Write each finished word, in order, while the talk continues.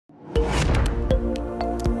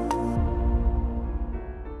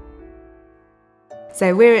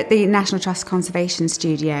So we're at the National Trust Conservation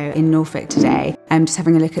Studio in Norfolk today, just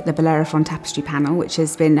having a look at the Bellerophon Tapestry panel, which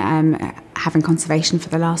has been having conservation for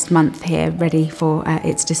the last month here, ready for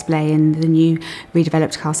its display in the new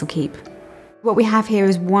redeveloped Castle Keep. What we have here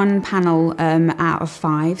is one panel out of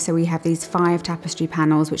 5, so we have these 5 tapestry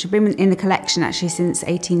panels which have been in the collection actually since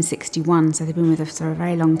 1861, so they've been with us for a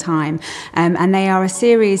very long time, and they are a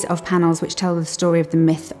series of panels which tell the story of the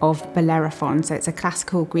myth of Bellerophon. So it's a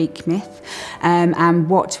classical Greek myth, and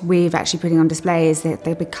what we've actually putting on display is the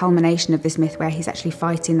big culmination of this myth where he's actually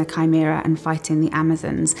fighting the Chimera and fighting the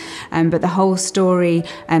Amazons, but the whole story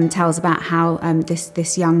tells about how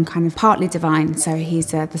this young kind of partly divine, so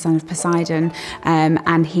he's the son of Poseidon,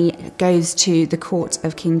 and he goes to the court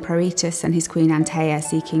of King Proetus and his queen Antea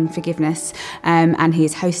seeking forgiveness, and he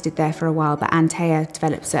is hosted there for a while, but Antea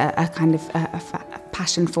develops a kind of a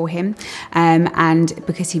passion for him, and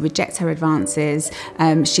because he rejects her advances,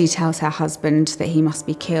 she tells her husband that he must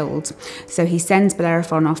be killed. So he sends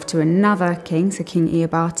Bellerophon off to another king, so King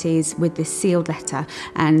Iobates, with this sealed letter,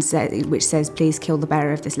 and which says, please kill the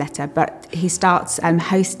bearer of this letter. But he starts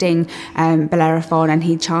hosting Bellerophon, and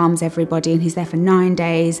he charms everybody, and he's there for 9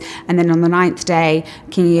 days, and then on the 9th day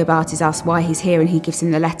King Iobates asks why he's here, and he gives him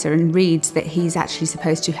the letter and reads that he's actually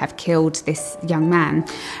supposed to have killed this young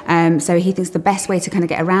man. So he thinks the best way to kind of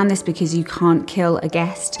get around this, because you can't kill a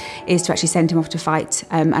guest, is to actually send him off to fight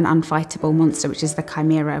an unfightable monster, which is the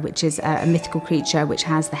Chimera, which is a mythical creature which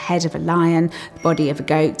has the head of a lion, the body of a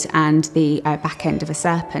goat, and the back end of a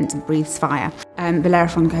serpent, and breathes fire.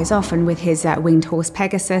 Bellerophon goes off, and with his winged horse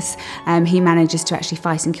Pegasus, he manages to actually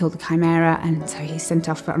fight and kill the Chimera, and so he's sent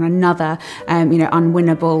off on another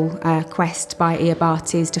unwinnable quest by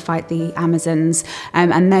Iobates to fight the Amazons,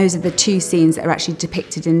 and those are the 2 scenes that are actually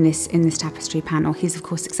depicted in this tapestry panel. He's of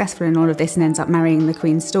course successful in all of this and ends up marrying the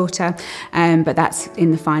Queen's daughter, but that's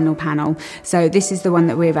in the final panel. So this is the one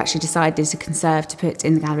that we've actually decided to conserve, to put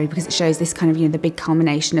in the gallery, because it shows this kind of the big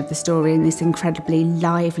culmination of the story in this incredibly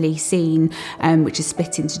lively scene, which is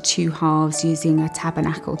split into 2 halves using a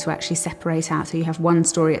tabernacle to actually separate out. So you have one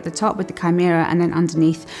story at the top with the Chimera, and then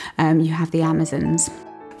underneath you have the Amazons.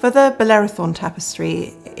 For the Bellerophon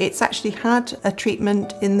tapestry, it's actually had a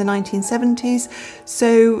treatment in the 1970s,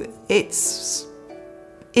 so it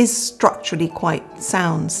is structurally quite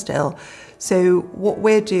sound still. So what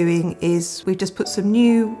we're doing is we've just put some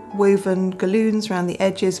new woven galloons around the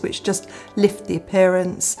edges which just lift the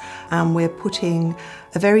appearance, and we're putting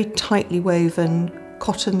a very tightly woven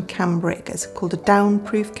cotton cambric. It's called a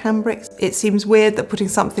downproof cambric. It seems weird that putting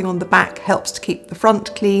something on the back helps to keep the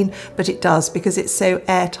front clean, but it does, because it's so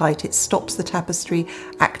airtight. It stops the tapestry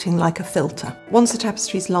acting like a filter. Once the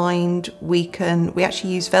tapestry is lined, we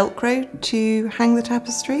actually use Velcro to hang the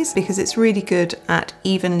tapestries, because it's really good at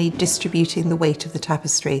evenly distributing the weight of the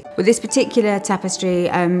tapestry. Well, this particular tapestry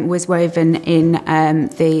was woven in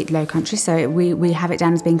the Low Country, so we have it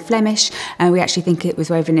down as being Flemish, and we actually think it was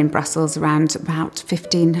woven in Brussels around about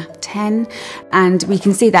 1510, and we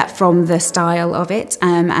can see that from the style of it,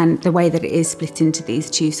 and the way that it is split into these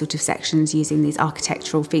 2 sort of sections using these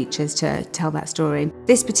architectural features to tell that story.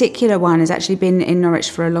 This particular one has actually been in Norwich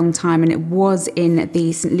for a long time, and it was in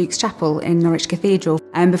the St Luke's Chapel in Norwich Cathedral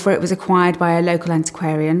before it was acquired by a local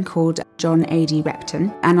antiquarian called John A.D.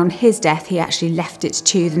 Repton, and on his death he actually left it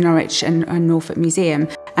to the Norwich and Norfolk Museum,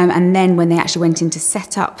 and then when they actually went in to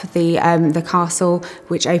set up the castle,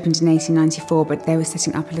 which opened in 1894, but they were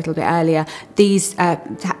setting up a little bit earlier, these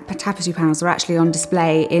tapestry panels are actually on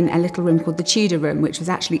display in a little room called the Tudor Room, which was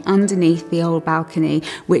actually underneath the old balcony,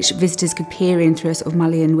 which visitors could peer in through a sort of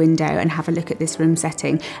mullioned window and have a look at this room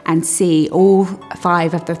setting and see all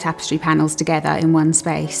 5 of the tapestry panels together in one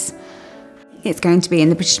space. It's going to be in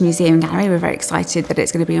the British Museum Gallery. We're very excited that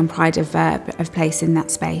it's going to be on pride of place in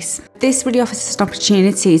that space. This really offers us an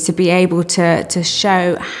opportunity to be able to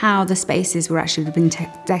show how the spaces were actually being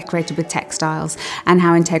decorated with textiles, and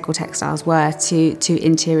how integral textiles were to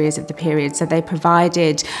interiors of the period. So they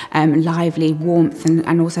provided lively warmth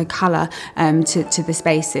and also colour to the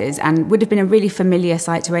spaces, and would have been a really familiar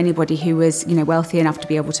sight to anybody who was wealthy enough to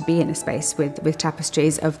be able to be in a space with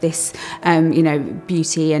tapestries of this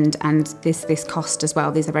beauty and this cost as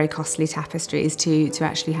well. These are very costly tapestries to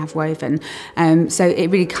actually have woven. So it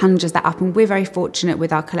really conjures that up, and we're very fortunate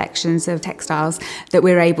with our collections of textiles that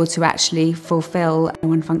we're able to actually fulfil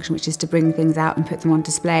one function, which is to bring things out and put them on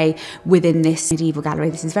display within this medieval gallery.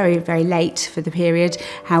 This is very, very late for the period.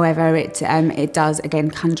 However, it does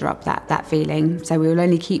again conjure up that feeling. So we will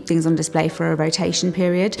only keep things on display for a rotation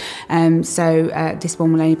period. So this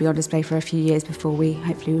one will only be on display for a few years before we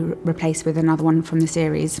hopefully replace with another one from the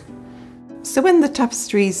series. So when the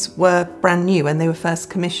tapestries were brand new, when they were first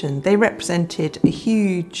commissioned, they represented a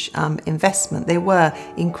huge investment. They were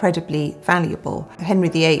incredibly valuable. Henry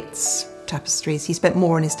VIII's tapestries, he spent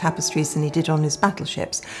more on his tapestries than he did on his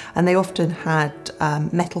battleships, and they often had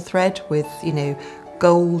metal thread with, you know,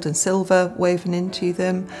 gold and silver woven into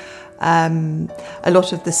them. A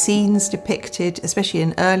lot of the scenes depicted, especially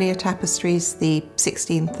in earlier tapestries, the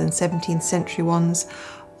 16th and 17th century ones,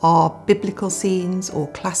 are biblical scenes or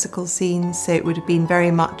classical scenes. So it would have been very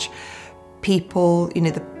much people, you know,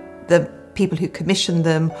 the people who commissioned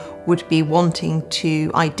them would be wanting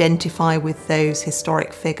to identify with those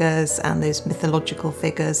historic figures and those mythological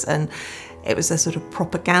figures, and it was a sort of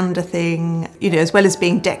propaganda thing. You know, as well as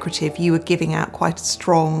being decorative, you were giving out quite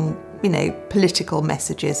strong, you know, political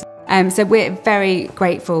messages. So we're very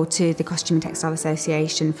grateful to the Costume and Textile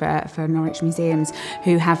Association for Norwich Museums,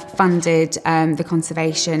 who have funded the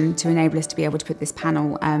conservation to enable us to be able to put this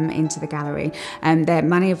panel into the gallery. Their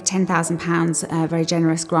money of £10,000, a very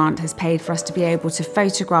generous grant, has paid for us to be able to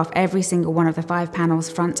photograph every single one of the 5 panels,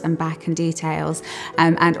 front and back and details,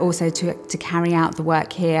 and also to carry out the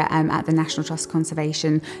work here at the National Trust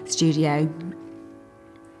Conservation Studio.